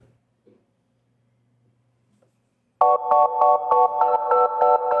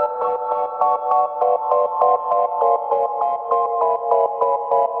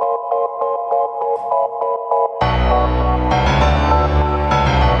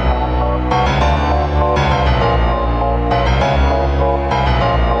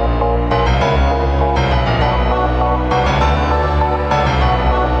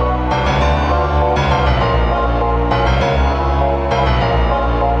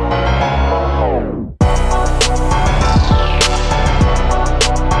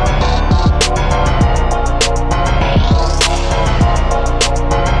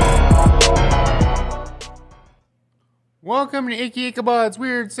welcome to Icky Ichabod's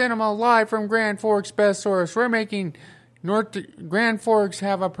Weird Cinema live from Grand Forks Best Source. We're making Grand Forks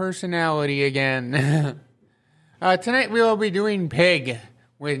have a personality again. Tonight we will be doing Pig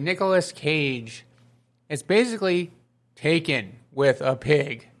with Nicolas Cage. It's basically Taken with a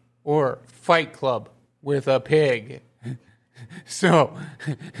pig, or Fight Club with a pig. So,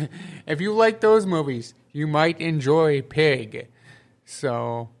 if you like those movies, you might enjoy Pig.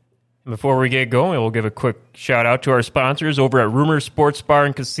 So, before we get going, we'll give a quick shout out to our sponsors over at Rumors Sports Bar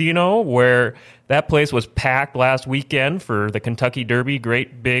and Casino, where that place was packed last weekend for the Kentucky Derby.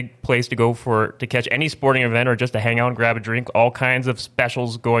 Great big place to go to catch any sporting event or just to hang out and grab a drink. All kinds of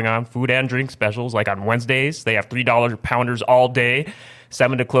specials going on, food and drink specials. Like on Wednesdays, they have $3 pounders all day.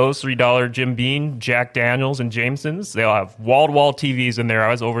 7 to close, $3 Jim Beam, Jack Daniels, and Jameson's. They'll have wall-to-wall TVs in there.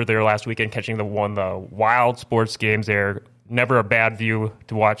 I was over there last weekend catching the wild sports games there. Never a bad view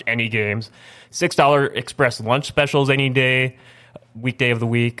to watch any games. $6 express lunch specials any day, weekday of the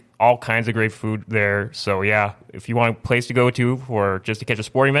week. All kinds of great food there. So, yeah, if you want a place to go to or just to catch a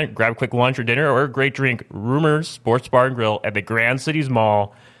sporting event, grab a quick lunch or dinner or a great drink, Rumors Sports Bar and Grill at the Grand Cities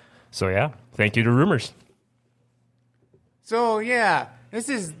Mall. So, yeah, thank you to Rumors. So, yeah, this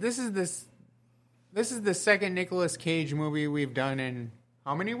is the second Nicolas Cage movie we've done in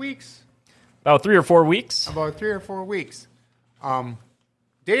how many weeks? About 3 or 4 weeks. About 3 or 4 weeks.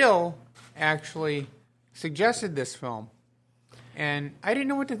 Dale actually suggested this film, and I didn't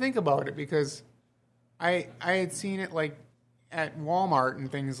know what to think about it because I had seen it like at Walmart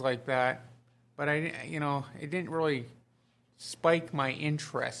and things like that, but it didn't really spike my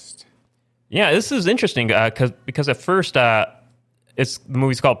interest. Yeah, this is interesting because at first the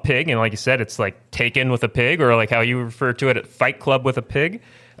movie's called Pig, and like you said, it's like Taken with a pig, or like how you refer to it, Fight Club with a pig.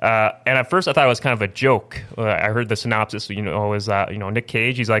 And at first I thought it was kind of a joke. I heard the synopsis, was Nick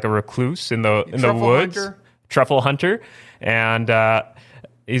Cage, he's like a recluse in the woods. Hunter. Truffle hunter. And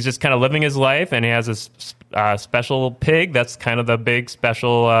he's just kind of living his life, and he has this special pig that's kind of the big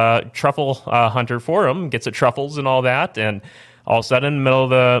special truffle hunter for him, gets the truffles and all that, and all of a sudden in the middle of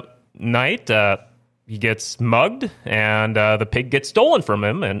the night, he gets mugged, and the pig gets stolen from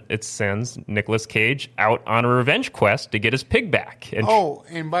him, and it sends Nicolas Cage out on a revenge quest to get his pig back.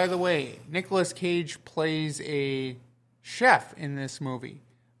 And by the way, Nicolas Cage plays a chef in this movie.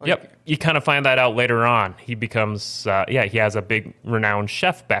 Yep, you kind of find that out later on. He becomes, he has a big renowned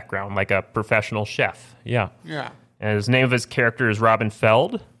chef background, like a professional chef. Yeah. And his name of his character is Robin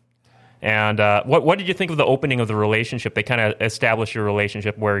Feld. And what did you think of the opening of the relationship? They kind of establish a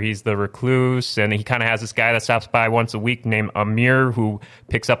relationship where he's the recluse, and he kind of has this guy that stops by once a week named Amir, who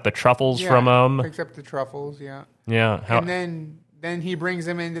picks up the truffles from him. Picks up the truffles, yeah. Yeah. And then he brings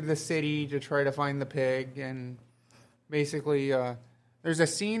him into the city to try to find the pig, and basically there's a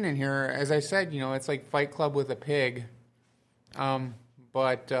scene in here, as I said, it's like Fight Club with a pig. I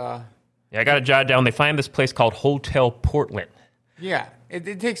got to jot down. They find this place called Hotel Portland. Yeah.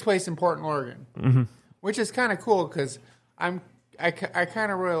 It takes place in Portland, Oregon, which is kind of cool because I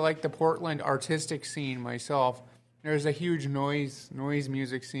kind of really like the Portland artistic scene myself. There's a huge noise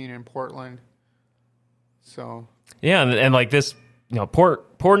music scene in Portland. So yeah, and like this, poor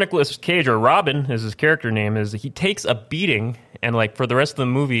Nicolas Cage, or Robin, as his character name is, he takes a beating, and like for the rest of the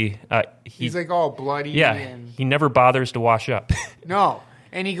movie, he's like all bloody. Yeah, and he never bothers to wash up. No,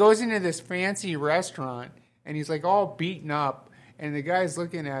 and he goes into this fancy restaurant, and he's like all beaten up. And the guy's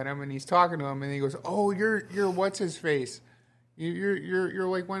looking at him, and he's talking to him, and he goes, "Oh, you're what's his face? You're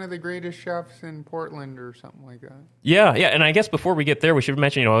like one of the greatest chefs in Portland, or something like that." Yeah. And I guess before we get there, we should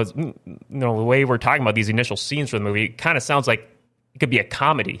mention, the way we're talking about these initial scenes for the movie, it kind of sounds like it could be a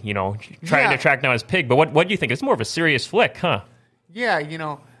comedy, trying to track down his pig. But what do you think? It's more of a serious flick, huh? Yeah,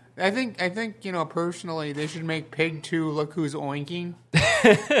 I think personally, they should make Pig 2 Look Who's Oinking.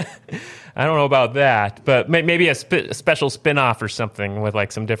 I don't know about that, but maybe a special spin-off or something with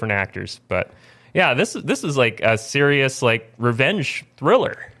like some different actors. But yeah, this is like a serious like revenge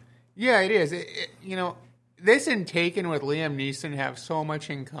thriller. Yeah, it is. This and Taken with Liam Neeson have so much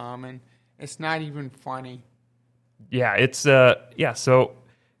in common. It's not even funny. Yeah, it's and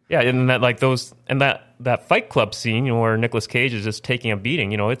that like those and that Fight Club scene, where Nicolas Cage is just taking a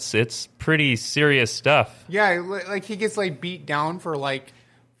beating, it's pretty serious stuff. Yeah, like he gets like beat down for like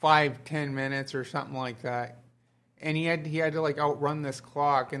 5-10 minutes or something like that, and he had to like outrun this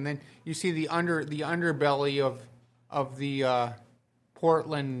clock, and then you see the underbelly of the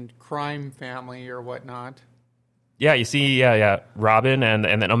Portland crime family or whatnot. Yeah, you see, Robin and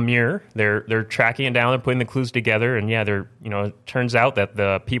then Amir. They're tracking it down. They're putting the clues together, and it turns out that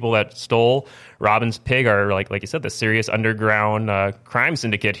the people that stole Robin's pig are like you said, the serious underground crime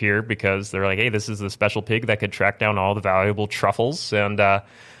syndicate here, because they're like, hey, this is the special pig that could track down all the valuable truffles, and that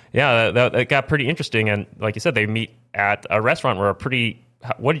got pretty interesting. And like you said, they meet at a restaurant where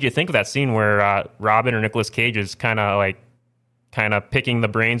what did you think of that scene where Robin or Nicolas Cage is kind of picking the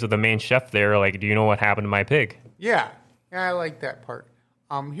brains of the main chef there? Like, do you know what happened to my pig? Yeah, I like that part.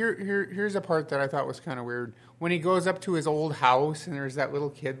 Here's a part that I thought was kind of weird. When he goes up to his old house and there's that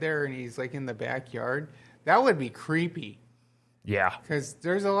little kid there and he's like in the backyard, that would be creepy. Yeah. Because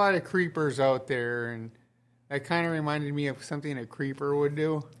there's a lot of creepers out there, and that kind of reminded me of something a creeper would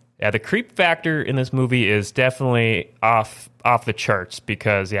do. Yeah, the creep factor in this movie is definitely off the charts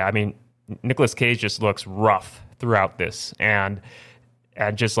because, Nicolas Cage just looks rough throughout this. And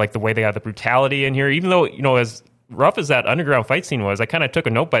just like the way they have the brutality in here, even though, as rough as that underground fight scene was, I kind of took a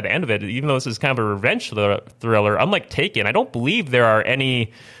note by the end of it. Even though this is kind of a revenge thriller, unlike Taken, I don't believe there are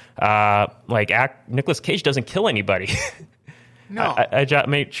any Nicolas Cage doesn't kill anybody. No, I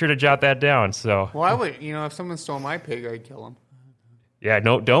made sure to jot that down. So, well, I would, if someone stole my pig, I'd kill him. Yeah,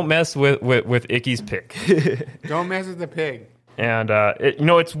 no, don't mess with Icky's pig. Don't mess with the pig. And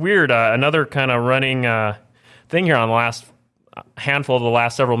it's weird. Another kind of running thing here on the last handful of the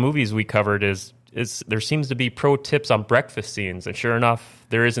last several movies we covered is there seems to be pro tips on breakfast scenes, and sure enough,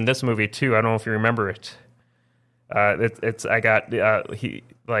 there is in this movie too. I don't know if you remember it. That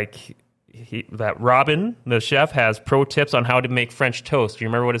Robin, the chef, has pro tips on how to make French toast. Do you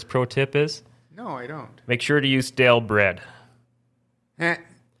remember what his pro tip is? No, I don't. Make sure to use stale bread.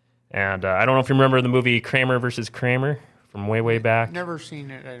 And I don't know if you remember the movie Kramer versus Kramer from way back. Never seen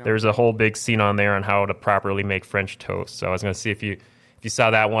it. I don't. There's a whole big scene on there on how to properly make French toast. So I was going to see if you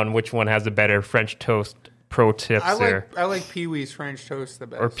saw that one, which one has the better French toast pro tips there. I like Pee-wee's French toast the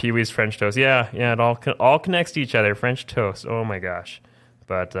best. Or Pee-wee's French toast. Yeah, it all connects to each other. French toast. Oh my gosh.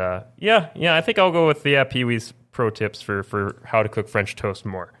 But I think I'll go with the Pee-wee's pro tips for how to cook French toast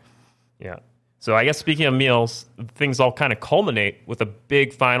more. Yeah. So I guess speaking of meals, things all kind of culminate with a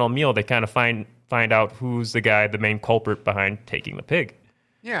big final meal. They kind of find out who's the main culprit behind taking the pig.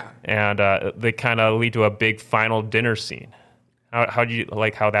 Yeah. And they kind of lead to a big final dinner scene. How do you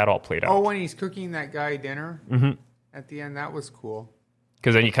like how that all played out? Oh, when he's cooking that guy dinner at the end, that was cool.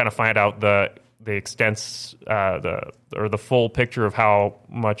 Because then you kind of find out the extents, the full picture of how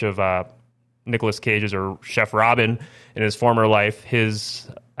much of Nicolas Cage's or Chef Robin in his former life, his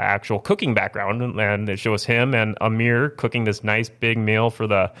actual cooking background, and it shows him and Amir cooking this nice big meal for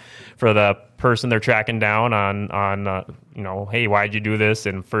the person they're tracking down on hey, why'd you do this?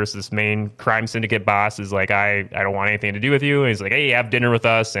 And first this main crime syndicate boss is like, I don't want anything to do with you. And he's like, hey, have dinner with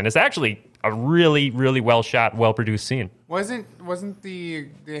us. And it's actually a really, really well shot, well produced scene. Wasn't the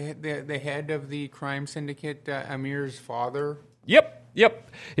head of the crime syndicate Amir's father? Yep.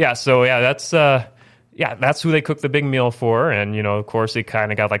 Yeah, so that's who they cooked the big meal for. And, of course, they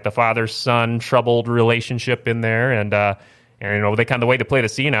kind of got like the father-son troubled relationship in there. And they kind of the way to play the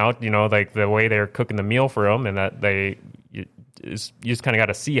scene out, like the way they're cooking the meal for him, and that you just kind of got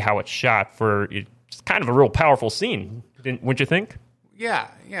to see how it's shot it's kind of a real powerful scene. Wouldn't you think? Yeah.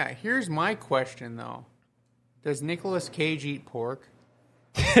 Here's my question, though. Does Nicolas Cage eat pork?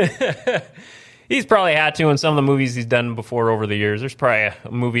 He's probably had to in some of the movies he's done before over the years. There's probably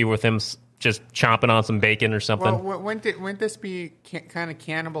a movie with him just chomping on some bacon or something. Well, wouldn't this be kind of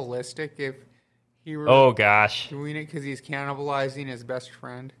cannibalistic if he were doing it because he's cannibalizing his best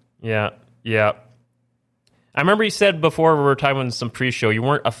friend? Yeah. I remember you said before we were talking some pre-show you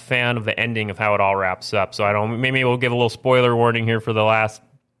weren't a fan of the ending of how it all wraps up. So maybe we'll give a little spoiler warning here for the last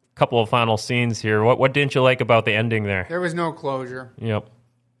couple of final scenes here. What didn't you like about the ending there? There was no closure. Yep.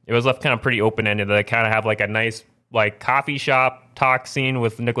 It was left kind of pretty open-ended. They kind of have like a nice like coffee shop talk scene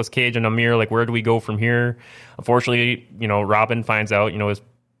with Nicolas Cage and Amir. Like, where do we go from here? Unfortunately, Robin finds out,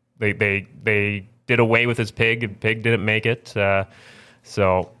 they did away with his pig. The pig didn't make it.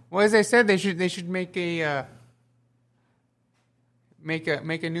 So, well, as I said, they should make a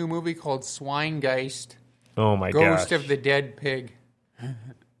new movie called Swinegeist. Oh my gosh. Ghost of the Dead Pig.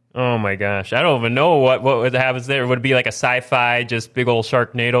 Oh my gosh. I don't even know what happens there. Would it be like a sci-fi, just big old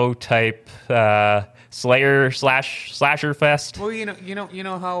Sharknado type slasher fest? Well, you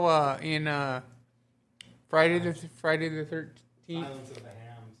know how in Friday the 13th,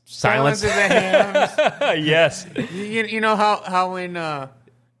 Silence of the Hams. Yes. You know how in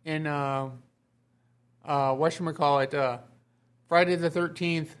whatchamacallit, Friday the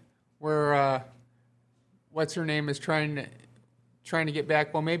 13th, where what's her name is trying to get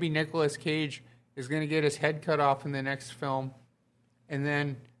back. Well, maybe Nicolas Cage is going to get his head cut off in the next film, and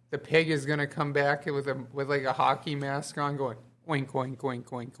then the pig is going to come back with like a hockey mask on, going oink oink oink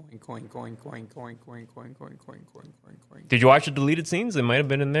oink oink oink oink oink oink oink oink oink oink oink oink. Did you watch the deleted scenes? It might have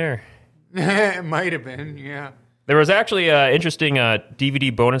been in there. It might have been, yeah. There was actually an interesting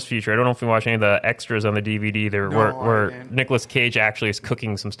DVD bonus feature. I don't know if you watched any of the extras on the DVD there, where Nicolas Cage actually is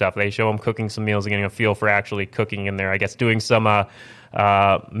cooking some stuff. They show him cooking some meals and getting a feel for actually cooking in there. I guess doing some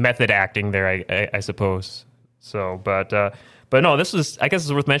method acting there, I suppose. So, but no, I guess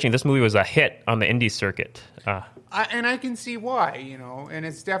it's worth mentioning. This movie was a hit on the indie circuit. And I can see why, and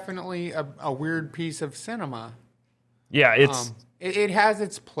it's definitely a weird piece of cinema. Yeah, it has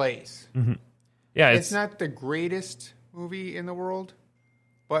its place. Mm-hmm. Yeah, it's not the greatest movie in the world,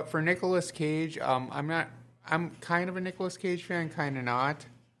 but for Nicolas Cage, I'm kind of a Nicolas Cage fan, kind of not.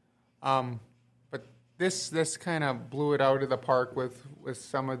 But this kind of blew it out of the park with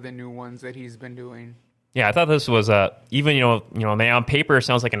some of the new ones that he's been doing. Yeah, I thought this was even on paper it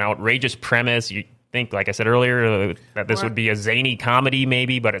sounds like an outrageous premise. You think, like I said earlier, that this would be a zany comedy,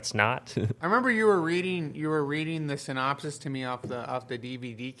 maybe, but it's not. I remember you were reading the synopsis to me off the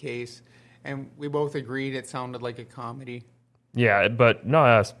DVD case. And we both agreed it sounded like a comedy. Yeah, but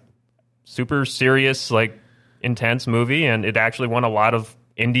no, super serious, like intense movie, and it actually won a lot of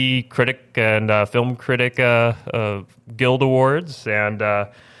indie critic and film critic guild awards, and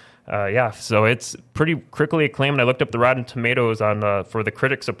so it's pretty critically acclaimed. I looked up the Rotten Tomatoes for the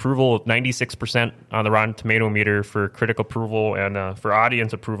critics' approval, 96% on the Rotten Tomato meter for critic approval, and for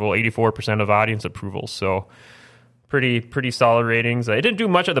audience approval, 84% of audience approval. So. Pretty solid ratings. It didn't do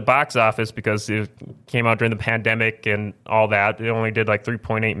much at the box office because it came out during the pandemic and all that. It only did like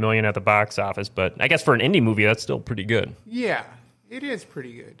 $3.8 million at the box office, but I guess for an indie movie, that's still pretty good. Yeah, it is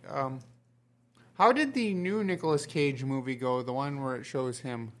pretty good. How did the new Nicolas Cage movie go? The one where it shows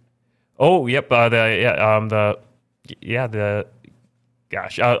him? Oh, yep.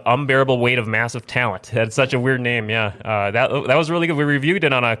 Unbearable Weight of Massive Talent. That's such a weird name. Yeah, that was really good. We reviewed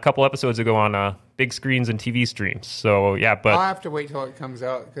it on a couple episodes ago on big screens and TV streams. So yeah, but I'll have to wait till it comes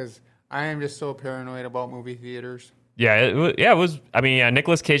out because I am just so paranoid about movie theaters. Yeah, it was. I mean,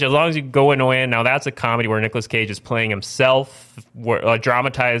 Nicolas Cage. As long as you go in, now that's a comedy where Nicolas Cage is playing himself, a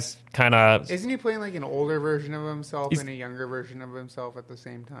dramatized kind of. Isn't he playing like an older version of himself and a younger version of himself at the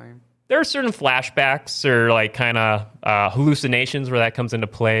same time? There are certain flashbacks or like kind of hallucinations where that comes into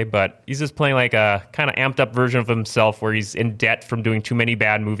play, but he's just playing like a kind of amped up version of himself where he's in debt from doing too many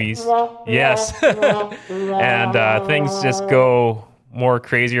bad movies. Yes. And things just go more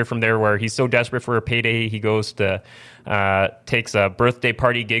crazier from there where he's so desperate for a payday, he goes to takes a birthday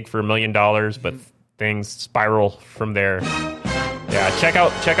party gig for $1 million, but things spiral from there. Yeah, check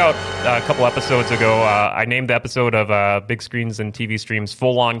out a couple episodes ago. I named the episode of Big Screens and TV Streams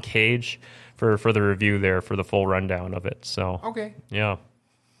Full On Cage for the review there for the full rundown of it. So okay, yeah,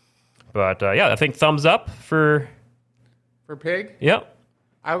 but I think thumbs up for Pig. Yep,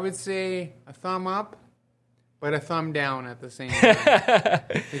 I would say a thumb up, but a thumb down at the same time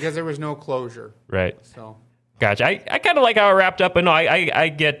because there was no closure. Right. So gotcha. I kind of like how it wrapped up, but no, I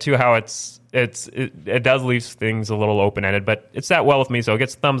get to how it does leave things a little open-ended, but it's that well with me, so it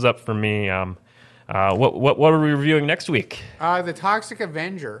gets thumbs up from me. What are we reviewing next week? The Toxic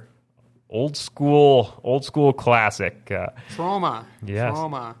Avenger. Old school classic. Trauma. Yes.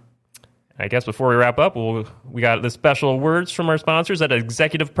 Trauma. I guess before we wrap up, we got the special words from our sponsors at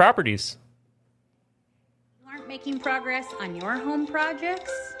Executive Properties. You aren't making progress on your home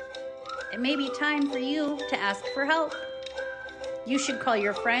projects? It may be time for you to ask for help. You should call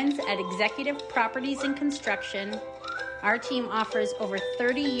your friends at Executive Properties and Construction. Our team offers over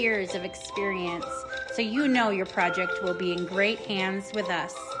 30 years of experience, so you know your project will be in great hands with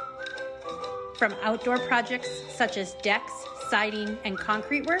us. From outdoor projects such as decks, siding, and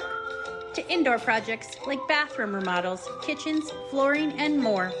concrete work, to indoor projects like bathroom remodels, kitchens, flooring, and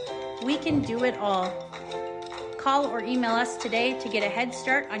more, we can do it all. Call or email us today to get a head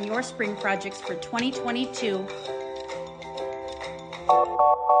start on your spring projects for 2022.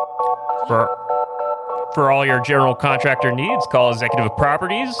 For all your general contractor needs, call Executive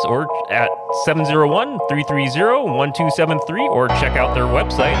Properties or at 701-330-1273 or check out their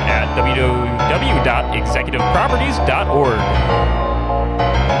website at www.executiveproperties.org.